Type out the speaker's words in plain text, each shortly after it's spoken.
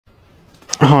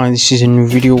Hi, this is a new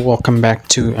video. Welcome back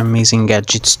to Amazing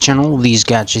Gadgets channel. These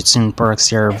gadgets and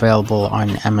products are available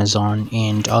on Amazon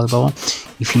and Alibaba.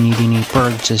 If you need any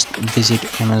product, just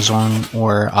visit Amazon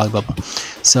or Alibaba.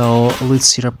 So let's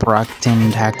see the product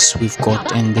and hacks we've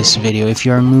got in this video. If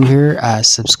you are new here,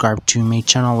 subscribe to my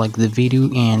channel, like the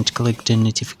video, and click the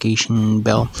notification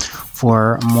bell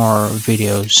for more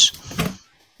videos.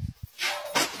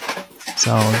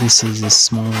 So this is a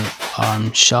small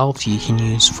shelf you can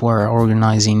use for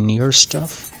organizing your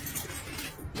stuff.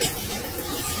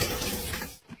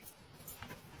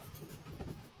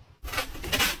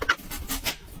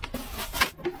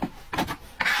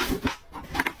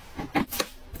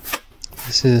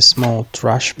 This is a small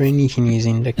trash bin you can use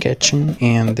in the kitchen,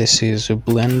 and this is a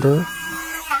blender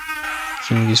you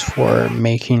can use for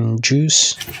making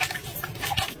juice.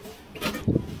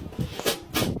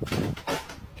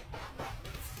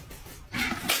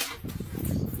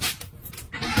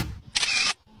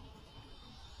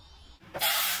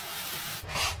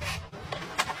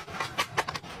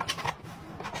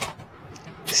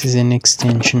 This is an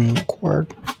extension cord.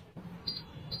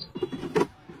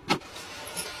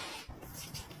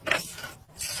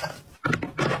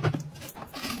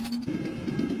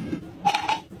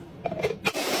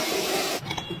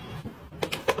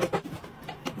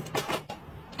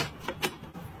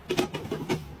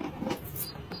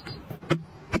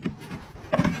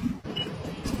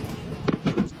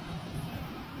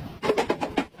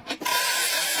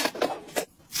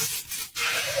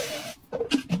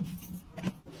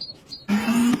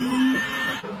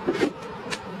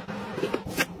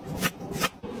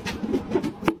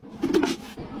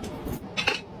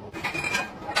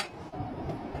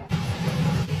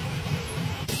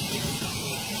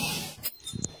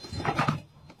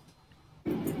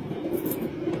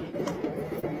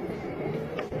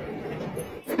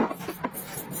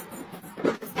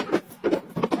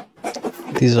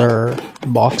 These are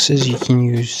boxes you can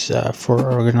use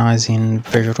for organizing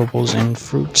vegetables and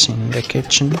fruits in the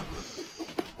kitchen.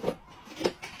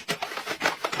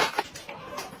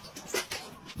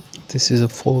 This is a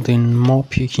folding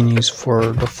mop you can use for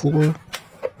the floor.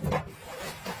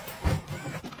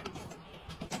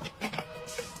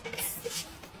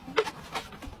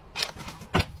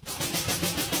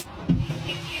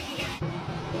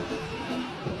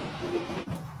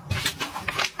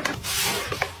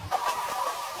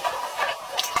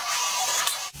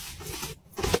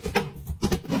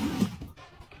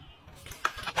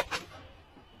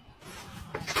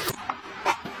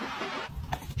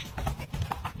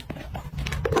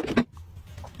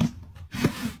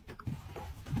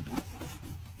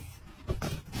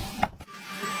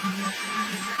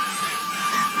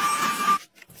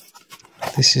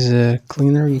 This is a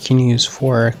cleaner you can use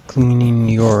for cleaning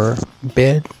your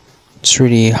bed. It's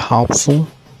really helpful.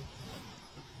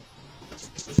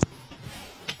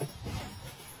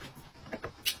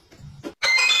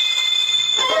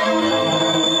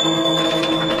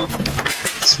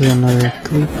 This is another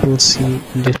clip. We'll see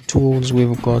the tools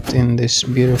we've got in this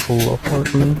beautiful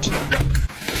apartment.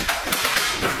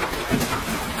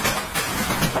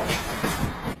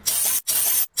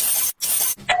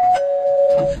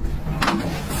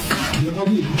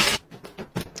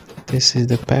 This is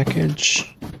the package.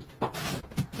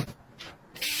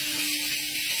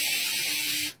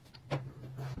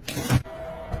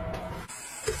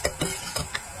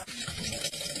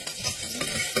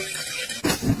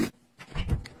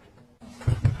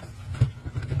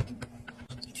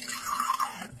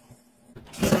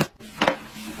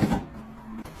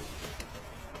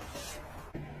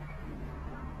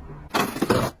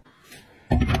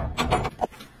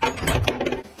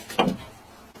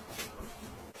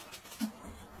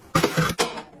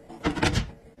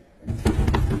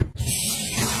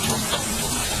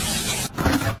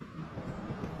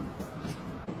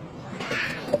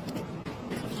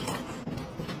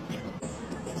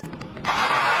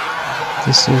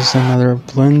 This is another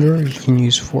blender you can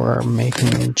use for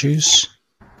making juice.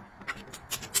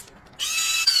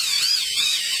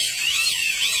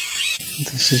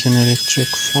 This is an electric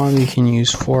fan you can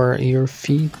use for your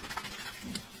feet.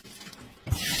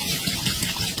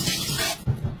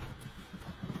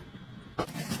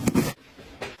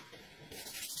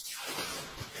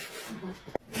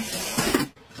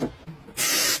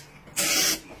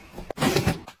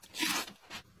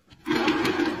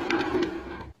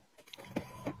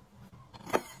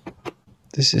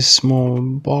 This is a small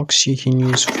box you can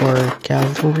use for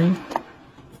cavalry.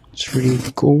 It's really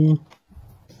cool.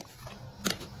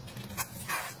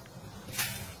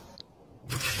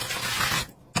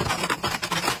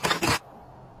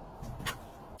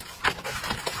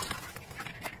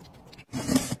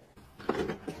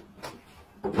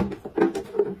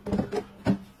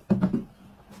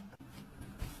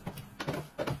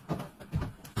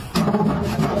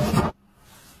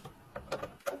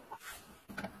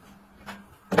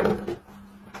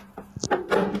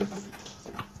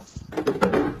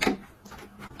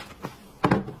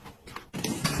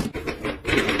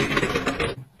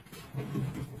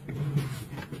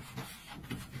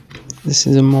 This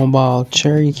is a mobile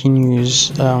chair you can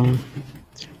use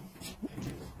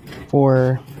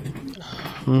for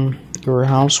your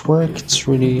housework. It's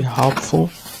really helpful.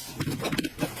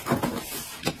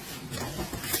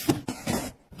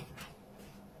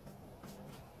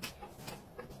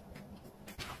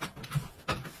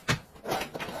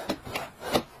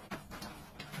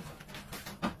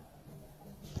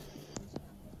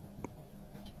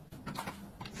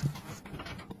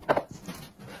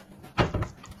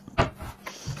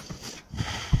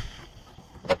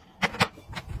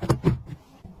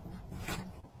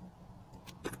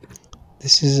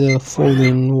 This is a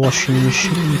folding washing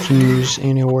machine you can use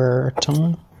anywhere at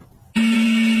home.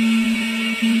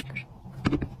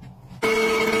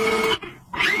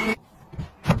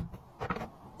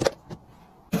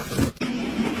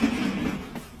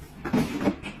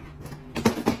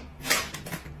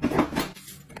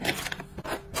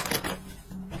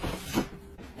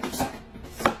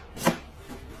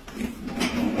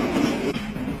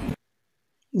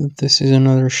 This is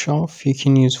another shelf you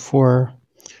can use for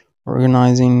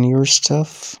organizing your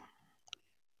stuff.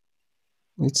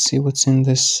 Let's see what's in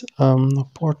this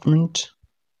apartment.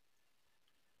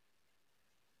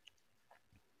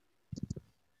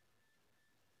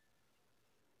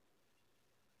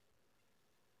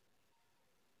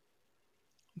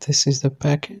 This is the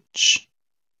package.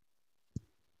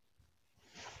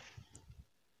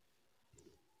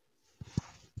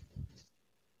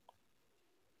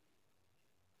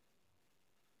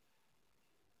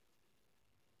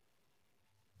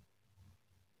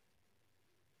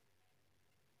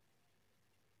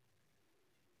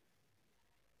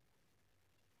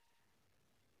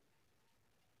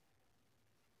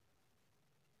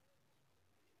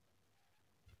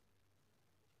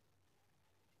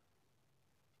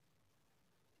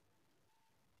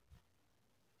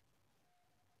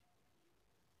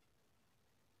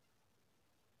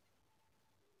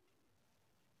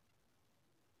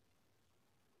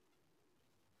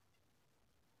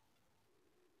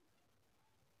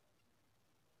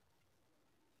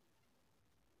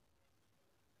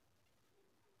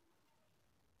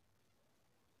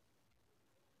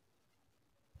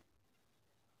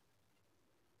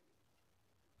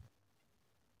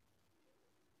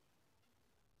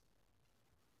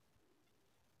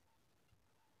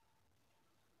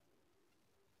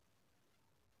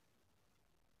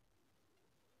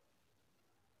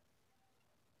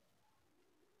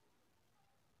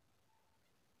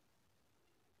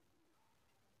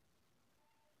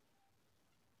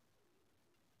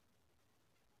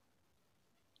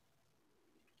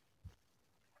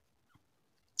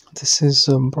 This is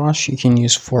a brush you can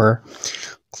use for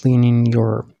cleaning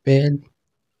your bed.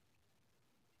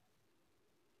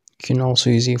 You can also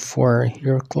use it for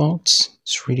your clothes.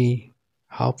 It's really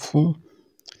helpful.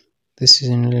 This is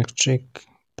an electric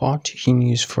pot you can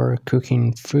use for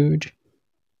cooking food.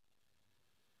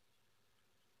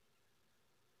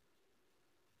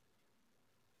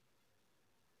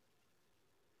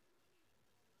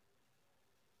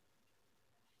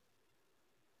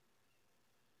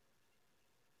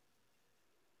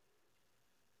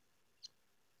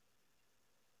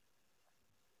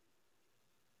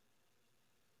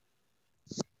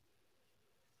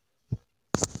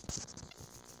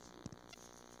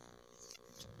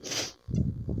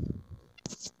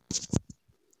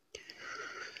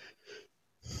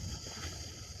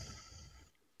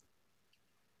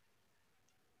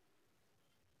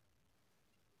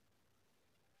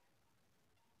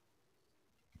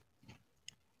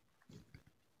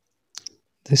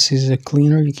 This is a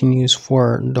cleaner you can use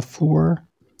for the floor.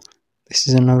 This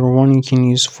is another one you can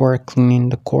use for cleaning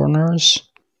the corners.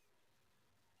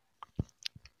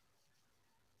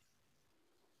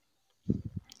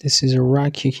 This is a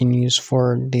rack you can use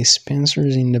for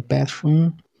dispensers in the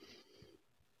bathroom.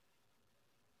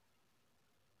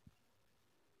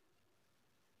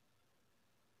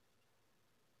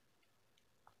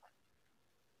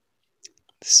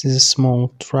 This is a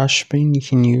small trash bin you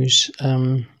can use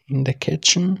in the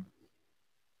kitchen.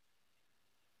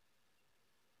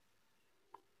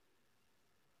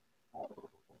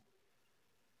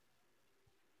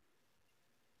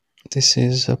 This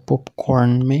is a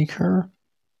popcorn maker.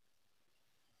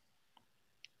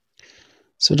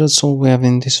 So that's all we have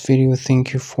in this video.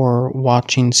 Thank you for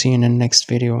watching. See you in the next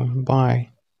video.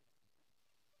 Bye.